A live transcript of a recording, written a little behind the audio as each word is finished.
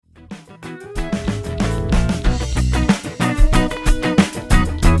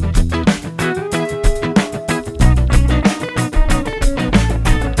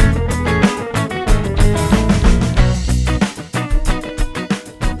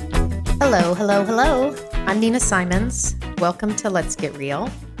Hello, hello, hello. I'm Nina Simons. Welcome to Let's Get Real.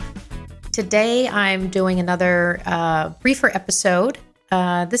 Today I'm doing another briefer episode.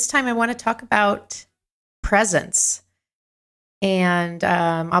 This time I want to talk about presence. And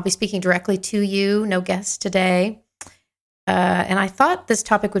I'll be speaking directly to you, no guests today. And I thought this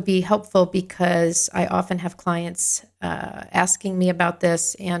topic would be helpful because I often have clients asking me about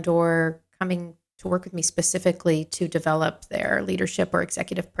this and or coming to work with me specifically to develop their leadership or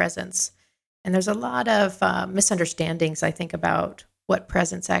executive presence. And there's a lot of misunderstandings, I think, about what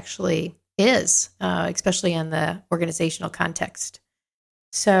presence actually is, especially in the organizational context.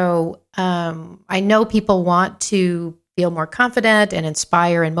 So I know people want to feel more confident and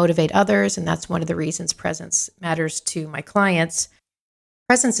inspire and motivate others, and that's one of the reasons presence matters to my clients.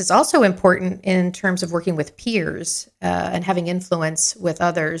 Presence is also important in terms of working with peers and having influence with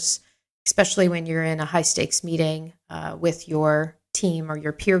others, especially when you're in a high-stakes meeting with your team or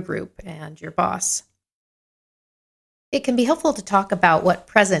your peer group and your boss. It can be helpful to talk about what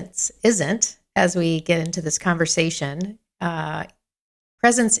presence isn't as we get into this conversation.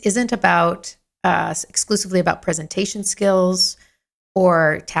 Presence isn't about exclusively about presentation skills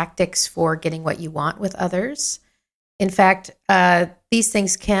or tactics for getting what you want with others. In fact, these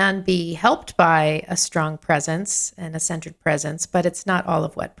things can be helped by a strong presence and a centered presence, but it's not all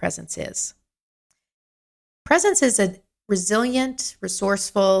of what presence is. Presence is a resilient,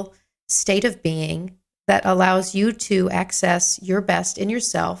 resourceful state of being that allows you to access your best in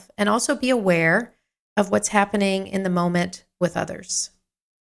yourself and also be aware of what's happening in the moment with others.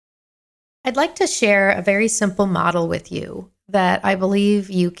 I'd like to share a very simple model with you that I believe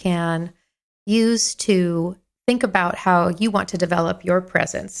you can use to think about how you want to develop your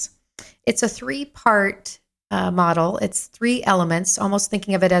presence. It's a three-part model. It's three elements, almost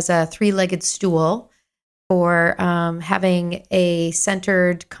thinking of it as a three-legged stool for having a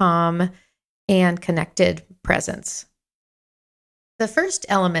centered, calm, and connected presence. The first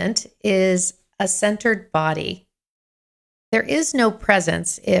element is a centered body. There is no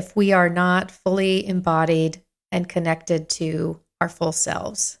presence if we are not fully embodied and connected to our full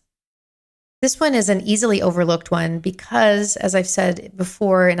selves. This one is an easily overlooked one because, as I've said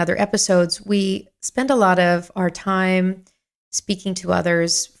before in other episodes, we spend a lot of our time speaking to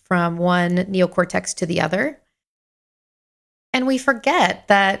others from one neocortex to the other. And we forget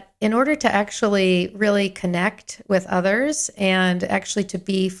that in order to actually really connect with others and actually to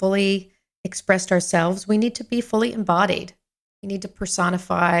be fully expressed ourselves, we need to be fully embodied. We need to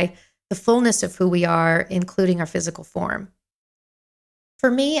personify the fullness of who we are, including our physical form.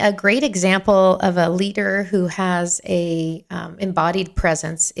 For me, a great example of a leader who has a embodied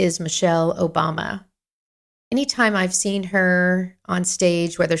presence is Michelle Obama. Anytime I've seen her on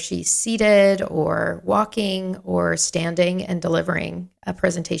stage, whether she's seated or walking or standing and delivering a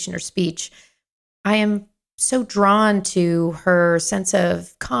presentation or speech, I am so drawn to her sense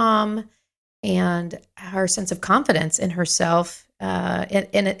of calm and her sense of confidence in herself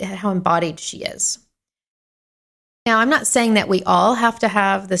and how embodied she is. Now, I'm not saying that we all have to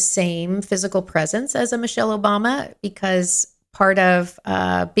have the same physical presence as a Michelle Obama, because part of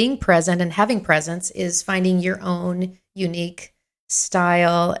being present and having presence is finding your own unique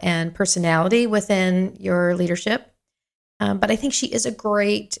style and personality within your leadership. But I think she is a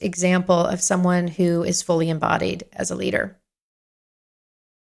great example of someone who is fully embodied as a leader.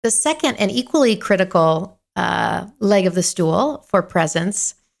 The second and equally critical leg of the stool for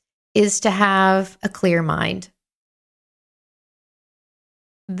presence is to have a clear mind.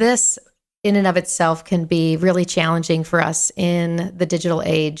 This in and of itself can be really challenging for us in the digital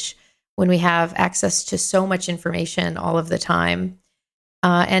age when we have access to so much information all of the time.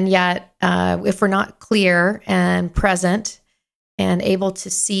 And yet, if we're not clear and present and able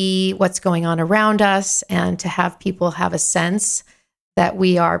to see what's going on around us and to have people have a sense that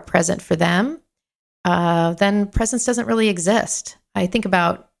we are present for them, then presence doesn't really exist. I think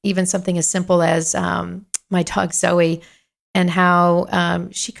about even something as simple as my dog Zoe, and how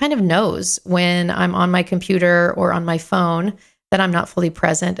she kind of knows when I'm on my computer or on my phone that I'm not fully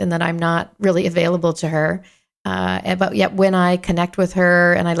present and that I'm not really available to her. But yet when I connect with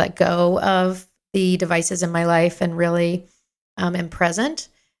her and I let go of the devices in my life and really am present,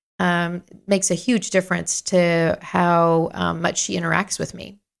 makes a huge difference to how much she interacts with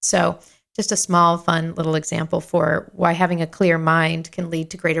me. So just a small, fun little example for why having a clear mind can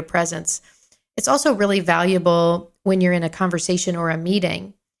lead to greater presence. It's also really valuable when you're in a conversation or a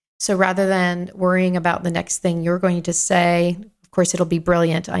meeting. So rather than worrying about the next thing you're going to say, of course, it'll be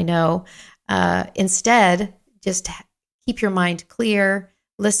brilliant, I know. Instead, just keep your mind clear,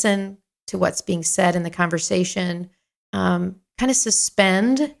 listen to what's being said in the conversation, kind of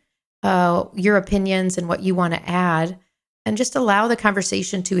suspend your opinions and what you want to add, and just allow the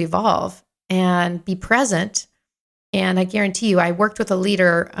conversation to evolve and be present. And I guarantee you, I worked with a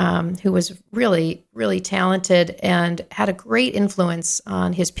leader who was really, really talented and had a great influence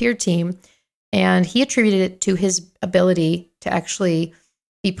on his peer team. And he attributed it to his ability to actually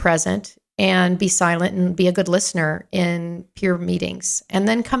be present and be silent and be a good listener in peer meetings. And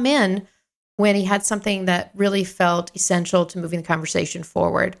then come in when he had something that really felt essential to moving the conversation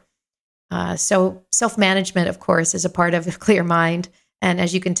forward. So self-management, of course, is a part of a clear mind. And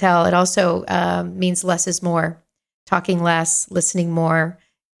as you can tell, it also means less is more. Talking less, listening more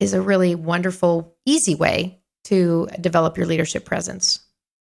is a really wonderful, easy way to develop your leadership presence.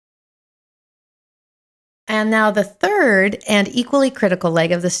 And now the third and equally critical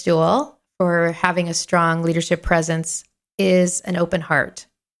leg of the stool for having a strong leadership presence is an open heart.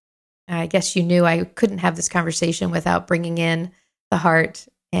 I guess you knew I couldn't have this conversation without bringing in the heart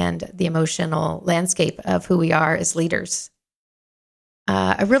and the emotional landscape of who we are as leaders.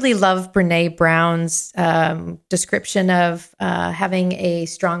 I really love Brene Brown's description of having a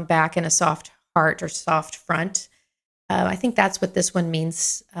strong back and a soft heart or soft front. I think that's what this one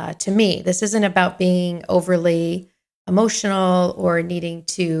means to me. This isn't about being overly emotional or needing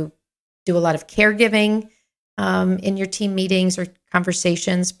to do a lot of caregiving in your team meetings or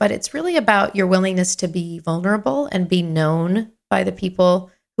conversations, but it's really about your willingness to be vulnerable and be known by the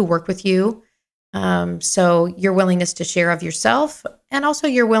people who work with you. So your willingness to share of yourself, and also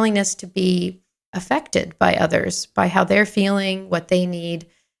your willingness to be affected by others, by how they're feeling, what they need.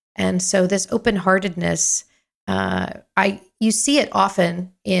 And so this open-heartedness, you see it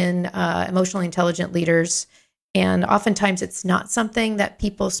often in emotionally intelligent leaders, and oftentimes it's not something that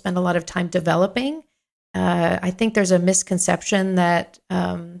people spend a lot of time developing. I think there's a misconception that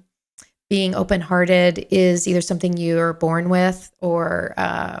being open-hearted is either something you're born with or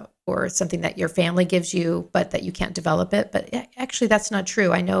something that your family gives you, but that you can't develop it. But actually, that's not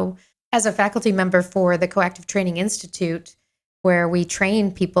true. I know as a faculty member for the Coactive Training Institute, where we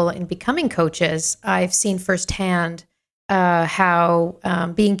train people in becoming coaches, I've seen firsthand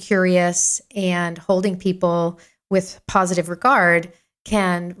how being curious and holding people with positive regard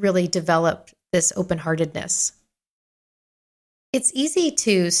can really develop this open-heartedness. It's easy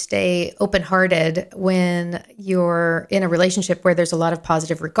to stay open-hearted when you're in a relationship where there's a lot of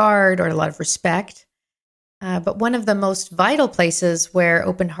positive regard or a lot of respect. But one of the most vital places where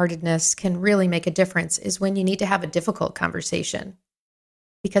open-heartedness can really make a difference is when you need to have a difficult conversation.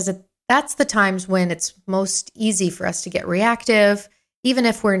 Because that's the times when it's most easy for us to get reactive, even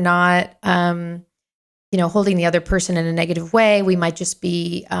if we're not holding the other person in a negative way. We might just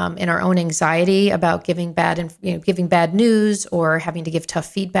be in our own anxiety about giving bad news or having to give tough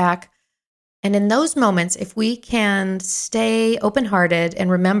feedback. And in those moments, if we can stay open-hearted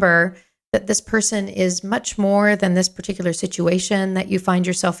and remember that this person is much more than this particular situation that you find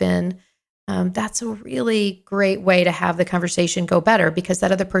yourself in, that's a really great way to have the conversation go better, because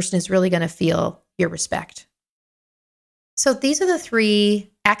that other person is really going to feel your respect. So these are the 3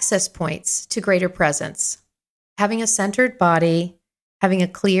 access points to greater presence: having a centered body, having a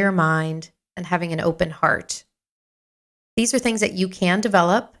clear mind, and having an open heart. These are things that you can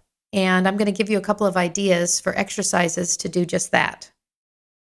develop, and I'm going to give you a couple of ideas for exercises to do just that.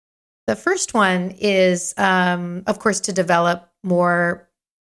 The first one is, of course, to develop more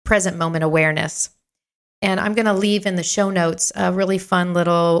present moment awareness. And I'm going to leave in the show notes a really fun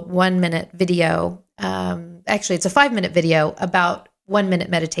little 1-minute video. Actually, it's a 5-minute video about 1-minute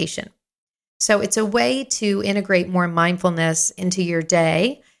meditation. So it's a way to integrate more mindfulness into your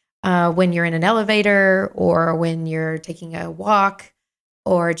day when you're in an elevator or when you're taking a walk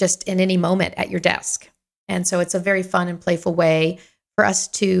or just in any moment at your desk. And so it's a very fun and playful way for us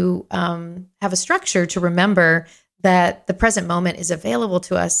to have a structure to remember that the present moment is available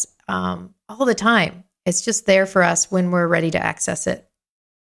to us all the time. It's just there for us when we're ready to access it.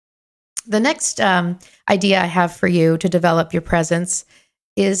 The next idea I have for you to develop your presence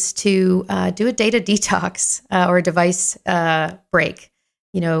is to do a data detox or a device break.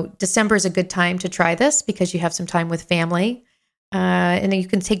 December is a good time to try this because you have some time with family. And you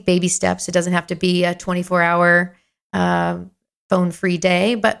can take baby steps. It doesn't have to be a 24-hour phone-free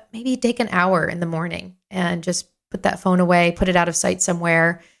day, but maybe take an hour in the morning and just put that phone away, put it out of sight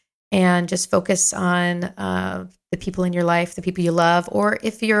somewhere, and just focus on the people in your life, the people you love. Or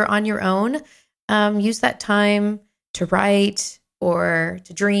if you're on your own, use that time to write or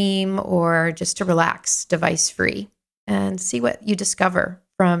to dream or just to relax, device-free, and see what you discover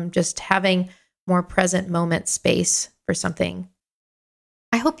from just having more present moment space for something.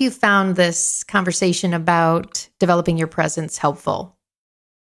 I hope you found this conversation about developing your presence helpful.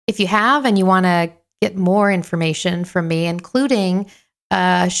 If you have and you want to get more information from me, including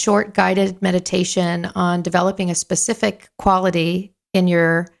a short guided meditation on developing a specific quality in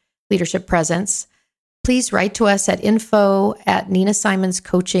your leadership presence, please write to us at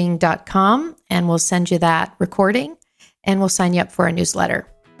info@ninasimonscoaching.com and we'll send you that recording and we'll sign you up for a newsletter.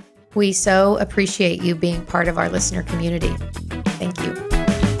 We so appreciate you being part of our listener community.